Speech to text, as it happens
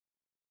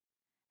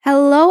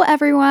Hello,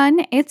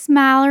 everyone. It's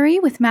Mallory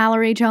with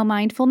Mallory Joe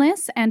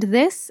Mindfulness, and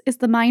this is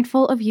the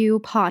Mindful of You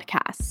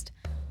podcast.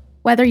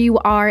 Whether you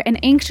are an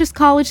anxious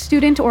college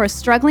student or a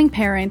struggling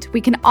parent,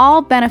 we can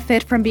all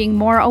benefit from being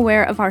more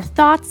aware of our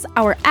thoughts,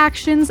 our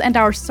actions, and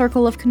our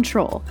circle of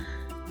control.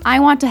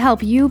 I want to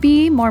help you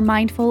be more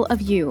mindful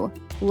of you.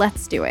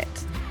 Let's do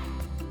it.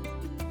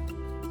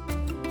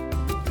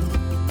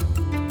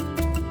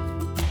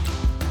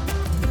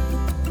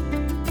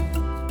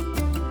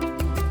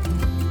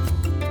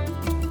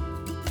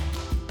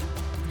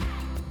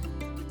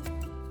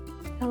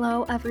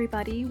 Hello,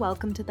 everybody.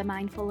 Welcome to the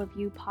Mindful of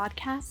You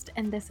podcast,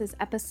 and this is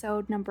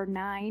episode number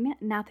 9.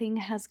 Nothing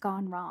has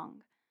gone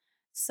wrong.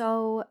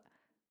 So,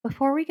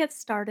 before we get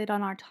started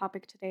on our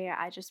topic today,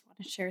 I just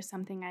want to share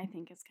something I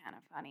think is kind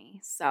of funny.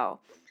 So,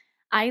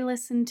 I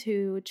listen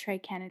to Trey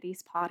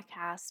Kennedy's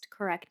podcast,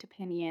 Correct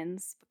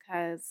Opinions,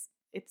 because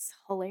it's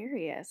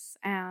hilarious.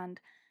 And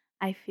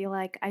I feel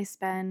like I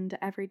spend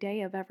every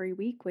day of every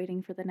week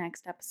waiting for the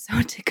next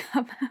episode to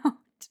come out.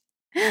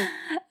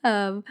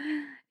 um,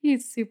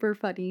 he's super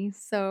funny.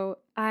 So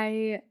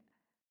I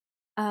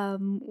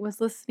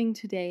was listening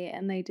today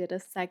and they did a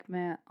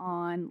segment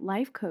on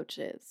life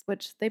coaches,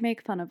 which they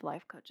make fun of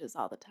life coaches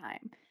all the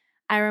time.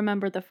 I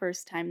remember the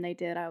first time they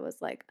did, I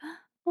was like,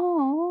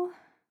 oh,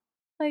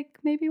 like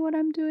maybe what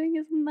I'm doing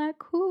isn't that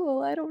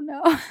cool. I don't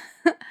know.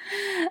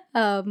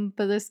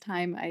 But this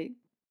time I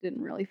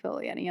didn't really feel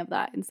any of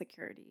that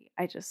insecurity.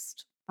 I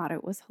just thought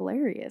it was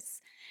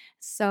hilarious.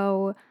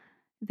 So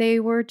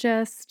they were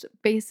just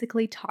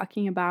basically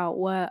talking about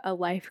what a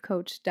life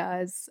coach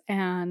does,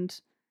 and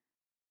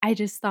I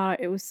just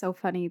thought it was so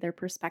funny, their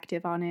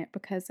perspective on it,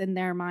 because in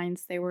their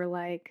minds, they were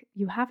like,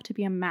 you have to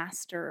be a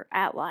master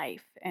at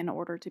life in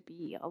order to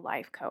be a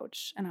life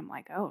coach. And I'm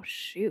like, oh,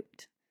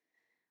 shoot.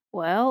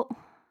 Well,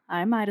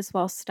 I might as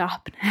well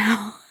stop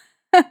now.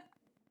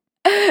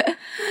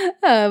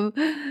 um,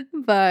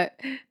 but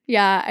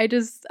yeah,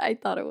 I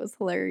thought it was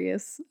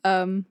hilarious.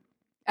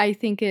 I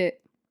think it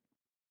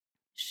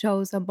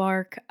shows a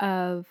mark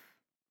of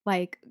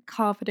like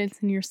confidence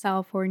in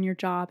yourself or in your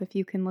job if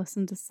you can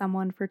listen to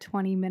someone for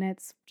 20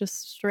 minutes,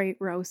 just straight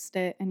roast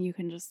it and you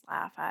can just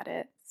laugh at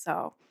it.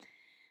 So,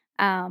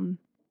 um,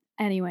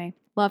 anyway,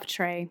 love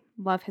Trey,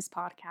 love his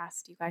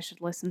podcast. You guys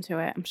should listen to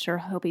it. I'm sure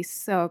he'll be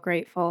so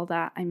grateful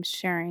that I'm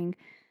sharing,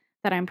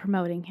 that I'm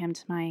promoting him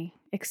to my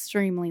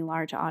extremely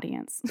large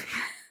audience.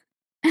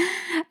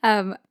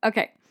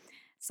 Okay.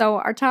 So,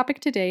 our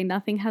topic today,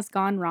 nothing has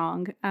gone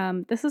wrong.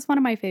 This is one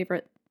of my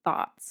favorite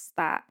thoughts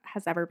that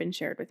has ever been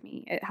shared with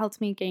me. It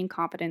helps me gain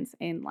confidence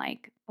in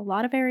like a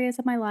lot of areas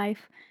of my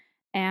life,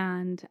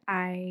 and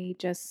I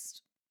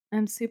just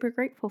am super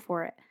grateful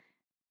for it.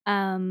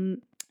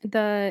 Um,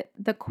 the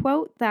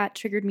quote that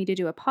triggered me to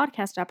do a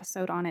podcast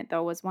episode on it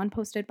though was one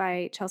posted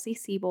by Chelsea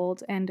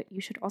Siebold, and you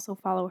should also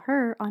follow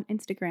her on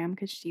Instagram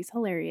because she's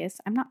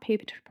hilarious. I'm not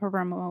paid to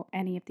promote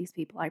any of these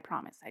people, I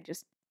promise.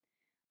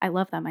 I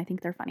love them. I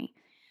think they're funny.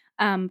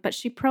 But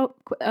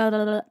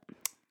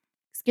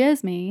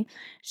excuse me,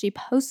 she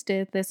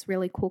posted this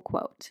really cool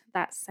quote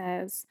that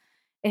says,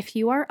 if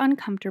you are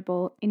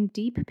uncomfortable, in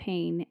deep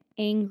pain,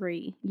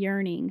 angry,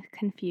 yearning,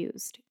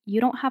 confused, you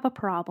don't have a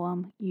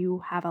problem,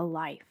 you have a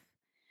life.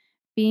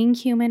 Being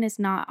human is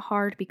not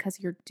hard because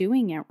you're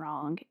doing it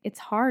wrong. It's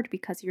hard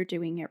because you're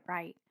doing it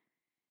right.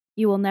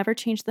 You will never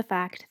change the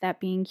fact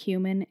that being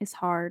human is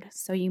hard,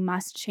 so you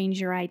must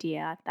change your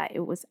idea that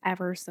it was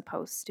ever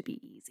supposed to be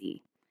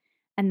easy.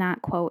 And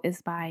that quote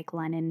is by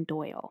Glennon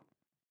Doyle.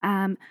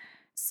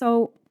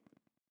 So,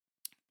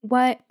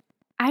 what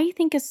I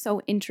think is so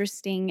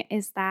interesting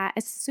is that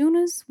as soon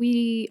as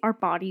our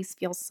bodies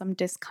feel some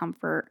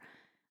discomfort,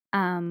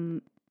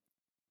 um,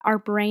 our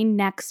brain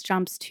next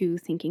jumps to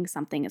thinking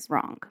something is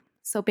wrong.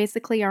 So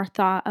basically, our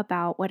thought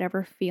about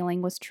whatever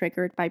feeling was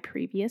triggered by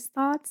previous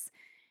thoughts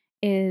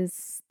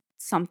is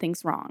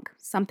something's wrong.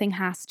 Something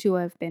has to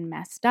have been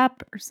messed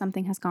up or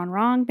something has gone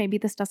wrong. Maybe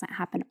this doesn't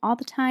happen all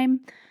the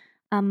time,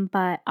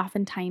 but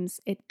oftentimes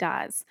it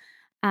does.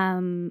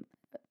 Um,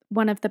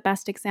 One of the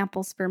best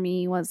examples for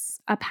me was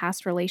a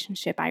past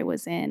relationship I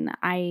was in.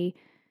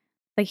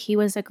 He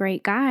was a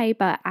great guy,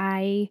 but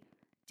I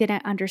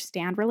didn't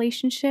understand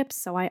relationships.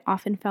 So I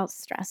often felt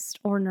stressed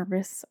or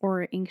nervous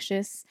or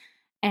anxious.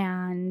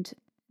 And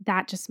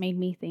that just made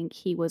me think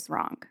he was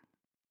wrong.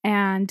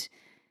 And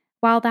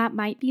while that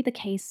might be the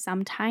case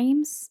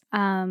sometimes,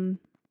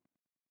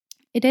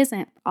 it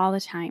isn't all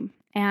the time.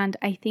 And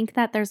I think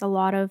that there's a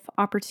lot of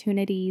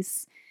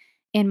opportunities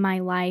in my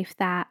life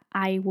that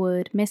I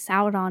would miss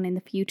out on in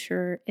the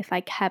future if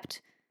I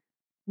kept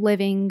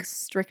living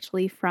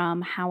strictly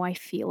from how I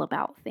feel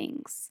about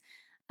things.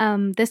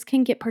 This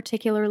can get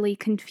particularly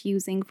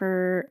confusing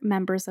for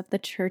members of the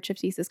Church of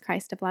Jesus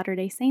Christ of Latter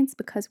day Saints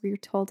because we're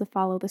told to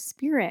follow the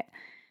Spirit.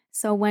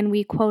 So when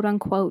we quote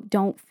unquote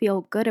don't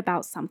feel good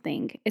about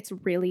something, it's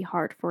really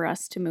hard for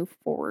us to move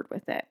forward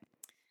with it.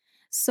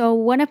 So,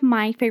 one of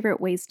my favorite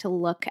ways to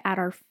look at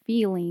our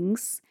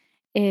feelings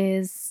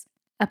is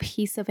a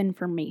piece of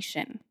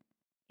information.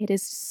 It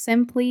is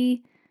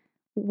simply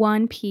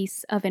one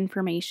piece of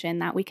information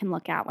that we can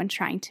look at when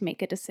trying to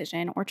make a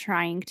decision or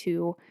trying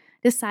to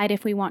decide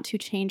if we want to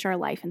change our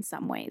life in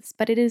some ways,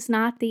 but it is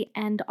not the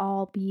end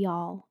all be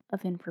all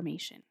of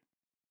information.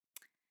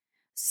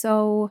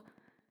 So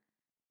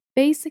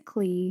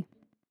basically,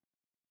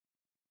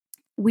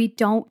 we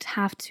don't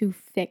have to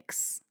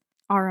fix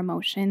our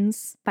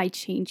emotions by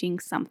changing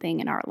something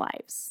in our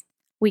lives.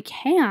 We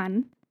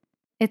can,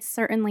 it's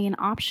certainly an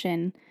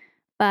option,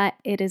 but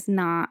it is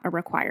not a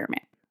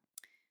requirement.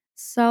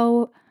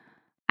 So,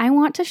 I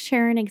want to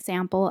share an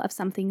example of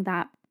something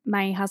that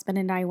my husband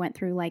and I went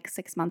through like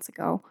 6 months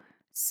ago.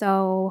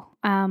 So,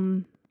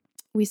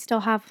 we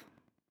still have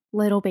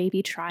little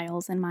baby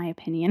trials, in my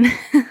opinion.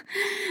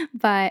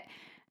 But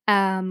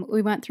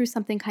we went through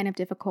something kind of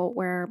difficult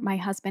where my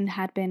husband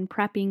had been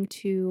prepping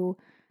to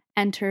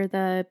enter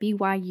the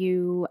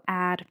BYU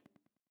ad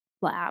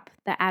lab,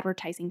 the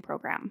advertising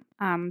program.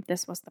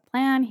 This was the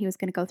plan. He was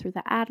going to go through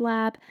the ad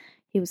lab.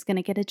 He was going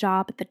to get a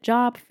job at the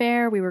job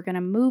fair. We were going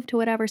to move to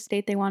whatever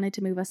state they wanted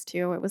to move us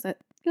to. It was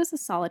a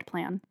solid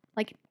plan.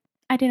 Like,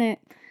 I didn't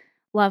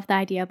love the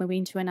idea of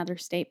moving to another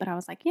state, but I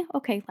was like, yeah,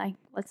 okay, like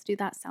let's do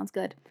that. Sounds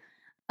good.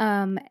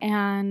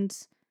 And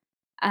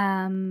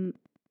um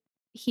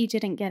he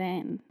didn't get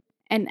in,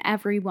 and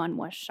everyone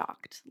was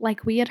shocked.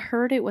 Like, we had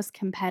heard it was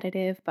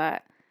competitive,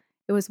 but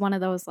it was one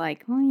of those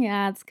like, "Oh,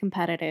 yeah, it's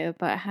competitive,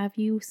 but have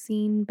you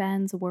seen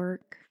Ben's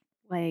work?"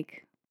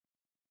 Like,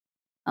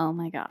 "Oh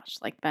my gosh,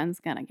 like,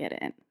 Ben's gonna get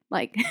in."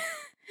 Like,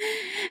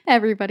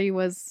 everybody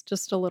was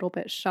just a little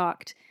bit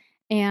shocked,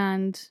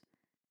 and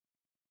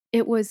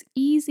it was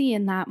easy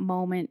in that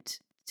moment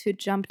to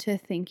jump to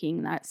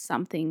thinking that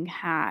something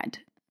had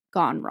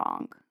gone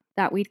wrong,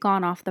 that we'd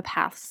gone off the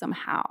path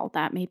somehow,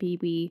 that maybe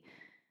we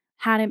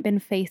hadn't been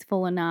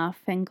faithful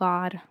enough and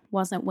God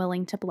wasn't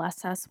willing to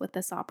bless us with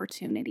this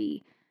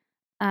opportunity.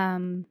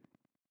 Um,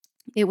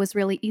 it was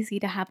really easy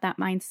to have that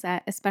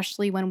mindset,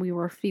 especially when we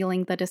were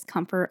feeling the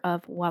discomfort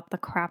of what the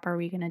crap are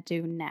we going to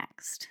do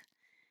next.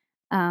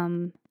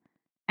 Um,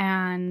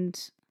 and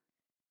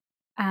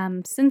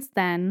Since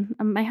then,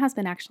 my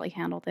husband actually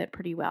handled it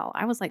pretty well.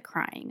 I was like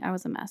crying. I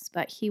was a mess,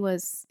 but he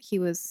was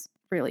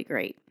really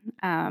great.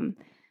 Um,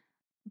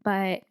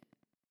 but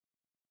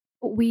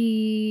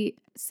we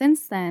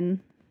since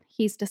then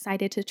he's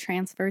decided to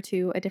transfer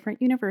to a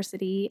different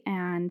university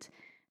and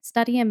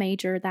study a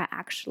major that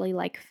actually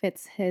like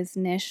fits his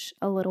niche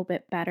a little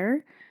bit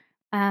better.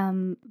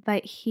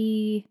 But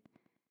he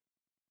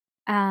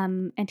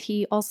and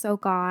he also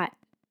got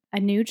a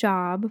new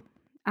job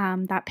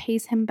that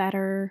pays him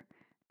better,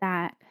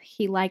 that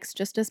he likes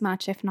just as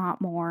much, if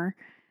not more.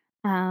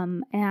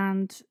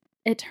 And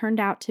it turned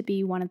out to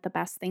be one of the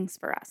best things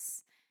for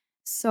us.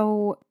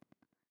 So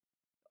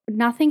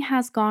nothing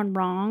has gone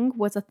wrong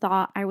was a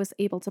thought I was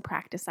able to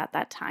practice at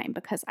that time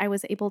because I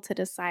was able to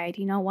decide,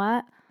 you know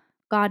what?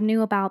 God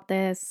knew about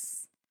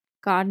this.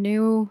 God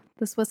knew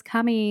this was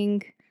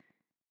coming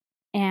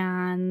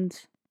and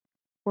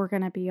we're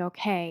going to be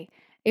okay.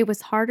 It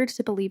was harder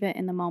to believe it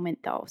in the moment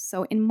though.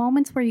 So, in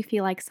moments where you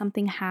feel like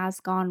something has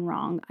gone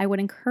wrong, I would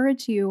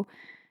encourage you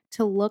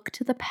to look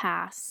to the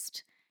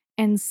past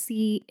and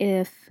see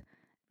if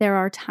there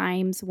are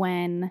times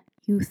when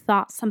you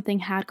thought something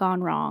had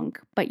gone wrong,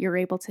 but you're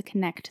able to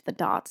connect the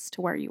dots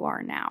to where you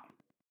are now.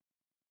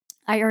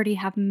 I already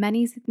have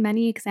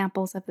many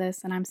examples of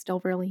this, and I'm still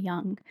really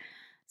young.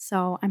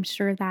 So I'm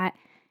sure that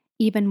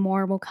even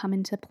more will come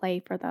into play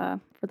for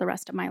the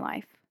rest of my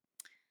life.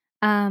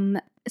 Um,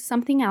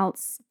 Something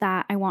else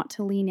that I want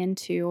to lean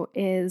into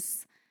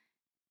is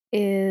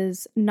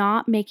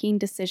not making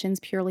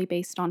decisions purely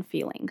based on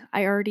feeling.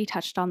 I already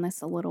touched on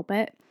this a little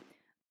bit,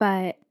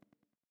 but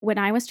when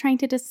I was trying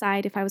to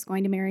decide if I was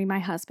going to marry my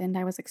husband,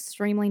 I was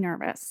extremely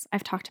nervous.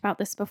 I've talked about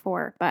this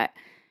before, but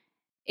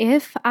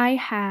if I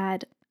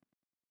had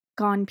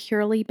gone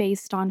purely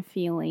based on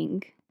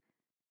feeling,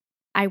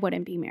 I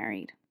wouldn't be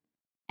married.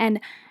 And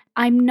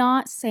I'm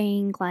not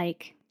saying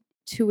like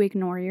to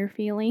ignore your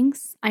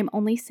feelings. I'm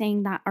only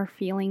saying that our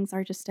feelings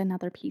are just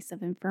another piece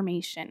of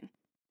information.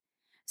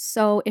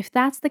 So, if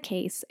that's the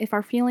case, if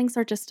our feelings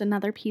are just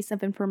another piece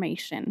of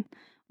information,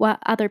 what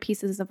other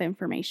pieces of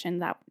information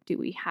that do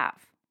we have?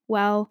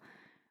 Well,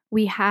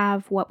 we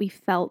have what we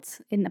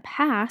felt in the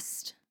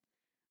past.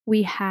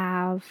 We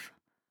have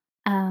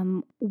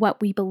what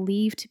we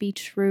believe to be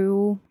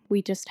true.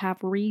 We just have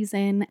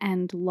reason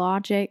and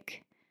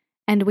logic.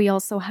 And we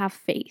also have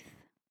faith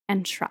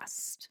and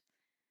trust.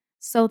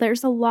 So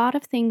there's a lot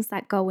of things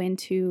that go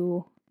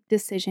into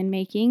decision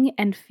making,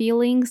 and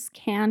feelings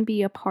can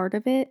be a part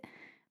of it,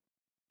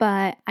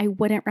 but I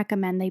wouldn't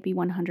recommend they be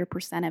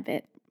 100% of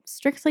it.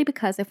 Strictly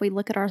because if we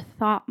look at our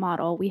thought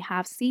model, we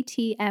have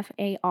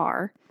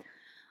CTFAR.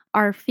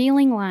 Our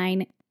feeling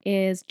line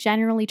is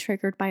generally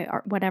triggered by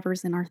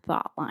whatever's in our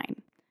thought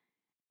line.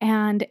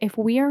 And if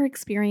we are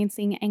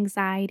experiencing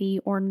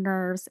anxiety or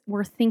nerves,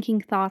 we're thinking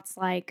thoughts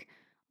like,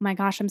 "Oh my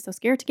gosh, I'm so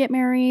scared to get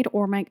married,"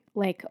 or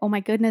oh my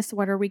goodness,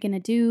 what are we going to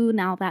do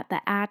now that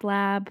the ad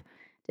lab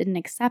didn't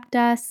accept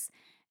us?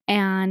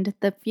 And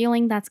the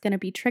feeling that's going to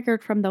be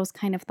triggered from those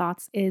kind of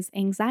thoughts is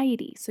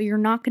anxiety. So you're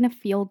not going to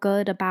feel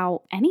good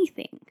about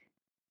anything.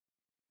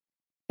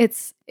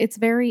 It's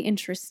very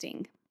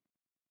interesting.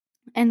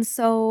 And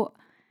so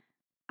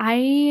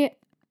I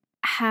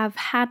have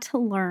had to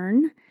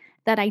learn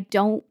that I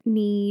don't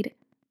need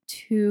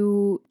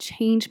to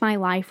change my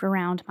life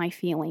around my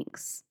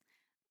feelings.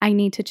 I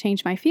need to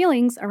change my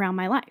feelings around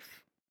my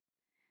life.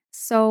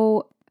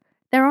 So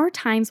there are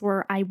times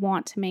where I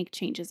want to make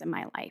changes in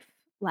my life.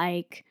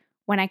 Like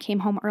when I came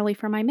home early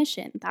for my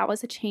mission, that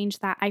was a change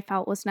that I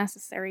felt was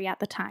necessary at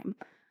the time.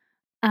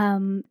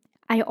 Um,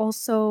 I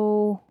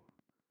also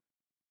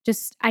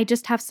I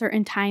just have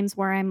certain times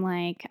where I'm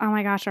like, oh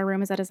my gosh, our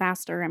room is a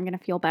disaster. I'm going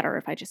to feel better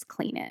if I just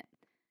clean it.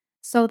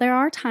 So there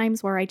are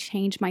times where I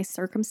change my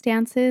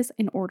circumstances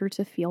in order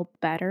to feel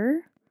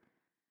better,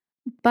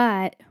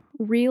 but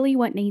really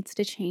what needs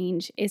to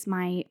change is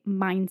my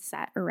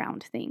mindset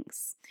around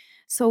things.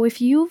 So if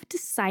you've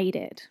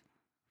decided,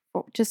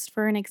 just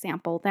for an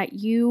example, that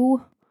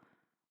you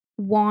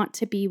want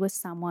to be with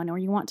someone or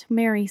you want to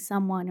marry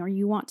someone or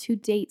you want to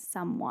date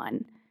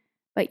someone,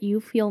 but you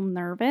feel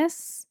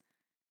nervous,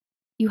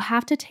 you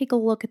have to take a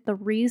look at the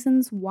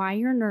reasons why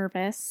you're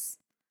nervous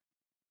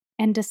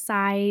and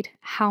decide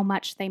how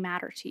much they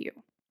matter to you.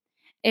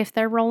 If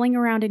they're rolling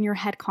around in your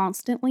head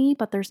constantly,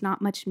 but there's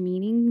not much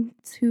meaning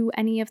to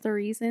any of the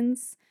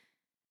reasons,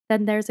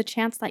 then there's a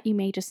chance that you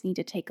may just need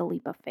to take a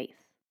leap of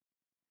faith.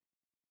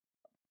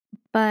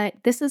 But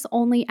this is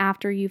only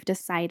after you've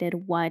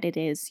decided what it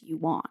is you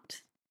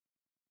want.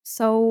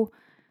 So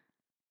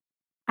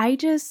I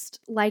just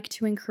like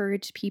to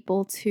encourage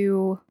people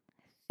to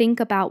think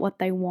about what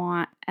they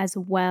want as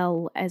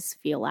well as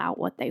feel out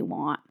what they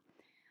want.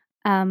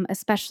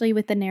 Especially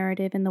with the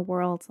narrative in the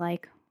world,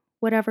 like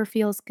whatever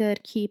feels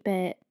good, keep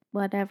it.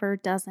 Whatever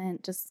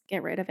doesn't, just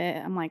get rid of it.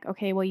 I'm like,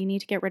 okay, well, you need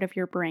to get rid of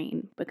your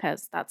brain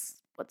because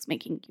that's what's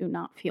making you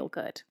not feel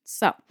good.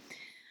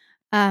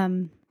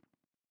 Um,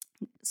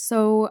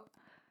 so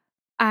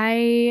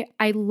I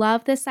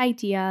love this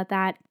idea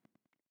that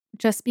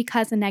just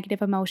because a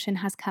negative emotion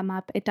has come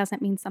up, it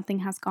doesn't mean something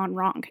has gone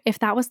wrong. If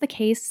that was the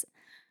case,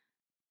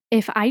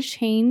 if I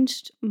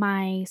changed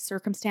my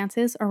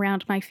circumstances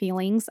around my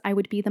feelings, I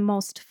would be the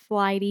most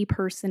flighty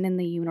person in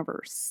the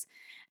universe.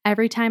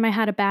 Every time I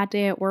had a bad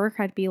day at work,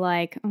 I'd be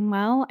like,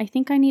 well, I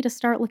think I need to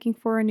start looking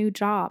for a new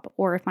job.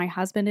 Or if my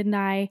husband and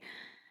I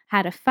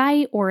had a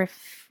fight, or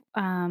if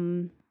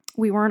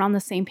we weren't on the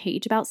same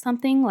page about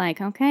something,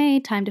 like, okay,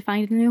 time to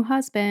find a new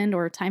husband,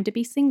 or time to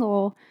be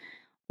single,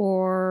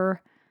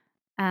 or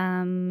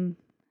there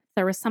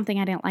was something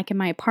I didn't like in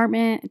my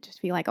apartment, I'd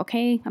just be like,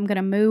 okay, I'm going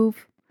to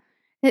move.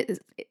 It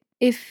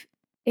if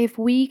if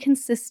we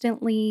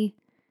consistently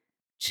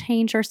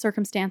change our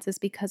circumstances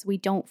because we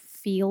don't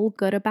feel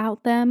good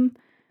about them,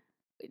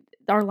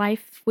 our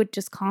life would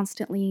just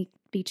constantly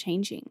be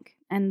changing,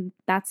 and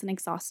that's an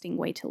exhausting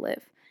way to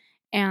live.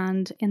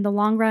 And in the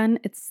long run,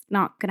 it's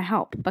not gonna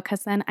help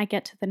because then I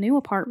get to the new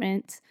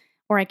apartment,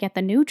 or I get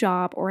the new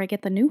job, or I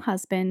get the new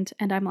husband,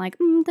 and I'm like,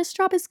 this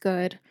job is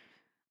good.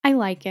 I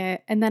like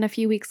it." And then a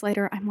few weeks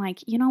later, I'm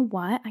like, "You know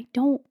what? I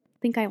don't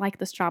think I like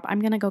this job.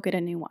 I'm gonna go get a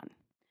new one."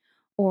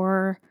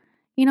 Or,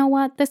 you know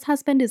what? This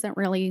husband isn't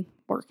really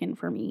working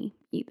for me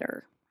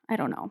either. I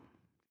don't know.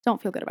 Don't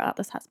feel good about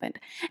this husband.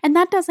 And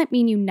that doesn't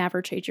mean you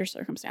never change your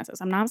circumstances.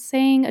 I'm not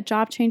saying a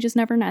job change is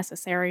never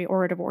necessary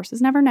or a divorce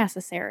is never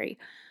necessary,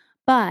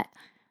 but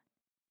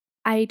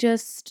I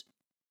just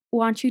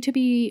want you to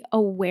be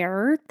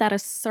aware that a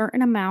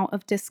certain amount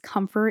of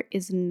discomfort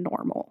is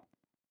normal.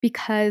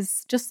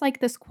 Because just like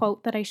this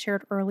quote that I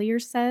shared earlier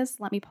says,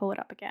 let me pull it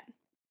up again.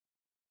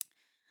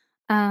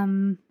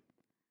 Um,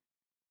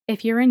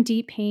 If you're in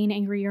deep pain,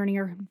 angry, yearning,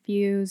 or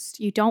confused,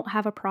 you don't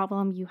have a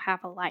problem, you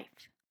have a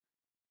life.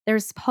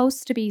 There's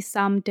supposed to be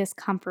some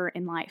discomfort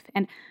in life.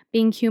 And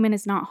being human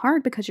is not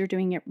hard because you're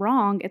doing it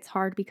wrong, it's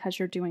hard because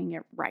you're doing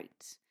it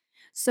right.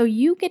 So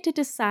you get to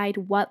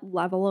decide what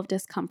level of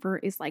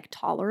discomfort is like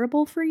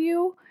tolerable for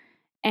you.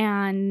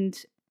 And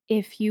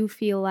if you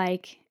feel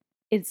like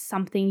it's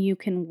something you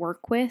can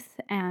work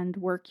with and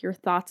work your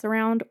thoughts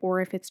around,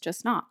 or if it's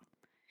just not.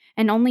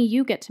 And only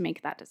you get to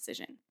make that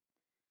decision.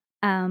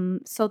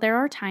 So there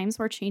are times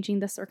where changing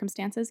the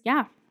circumstances,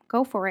 yeah,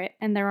 go for it.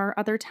 And there are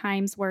other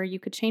times where you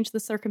could change the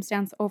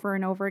circumstance over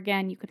and over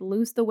again. You could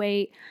lose the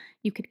weight,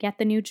 you could get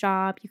the new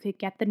job, you could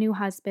get the new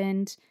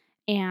husband,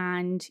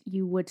 and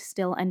you would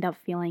still end up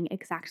feeling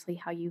exactly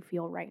how you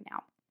feel right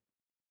now.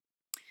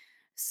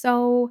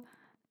 So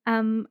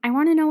I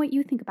want to know what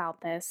you think about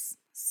this.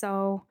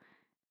 So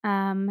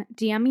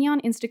DM me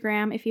on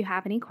Instagram if you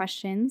have any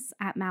questions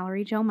at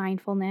Mallory Jo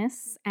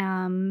Mindfulness.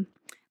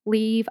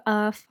 Leave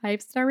a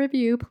 5-star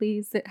review,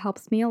 please. It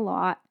helps me a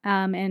lot.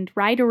 And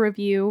write a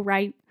review,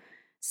 right?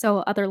 So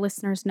other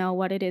listeners know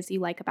what it is you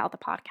like about the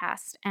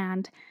podcast.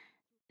 And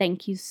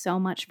thank you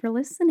so much for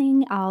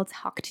listening. I'll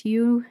talk to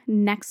you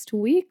next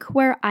week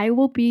where I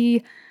will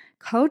be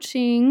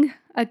coaching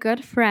a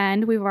good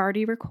friend. We've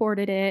already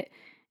recorded it,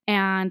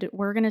 and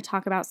we're going to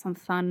talk about some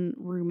fun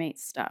roommate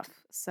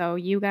stuff. So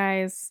you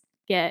guys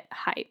get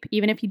hype.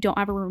 Even if you don't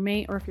have a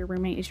roommate or if your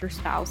roommate is your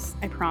spouse,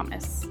 I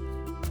promise.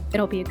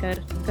 It'll be a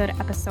good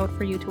episode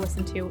for you to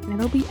listen to. And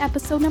it'll be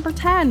episode number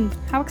 10.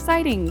 How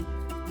exciting.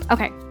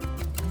 Okay.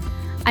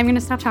 I'm going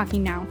to stop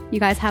talking now. You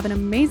guys have an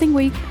amazing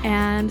week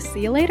and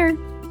see you later.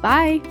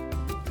 Bye.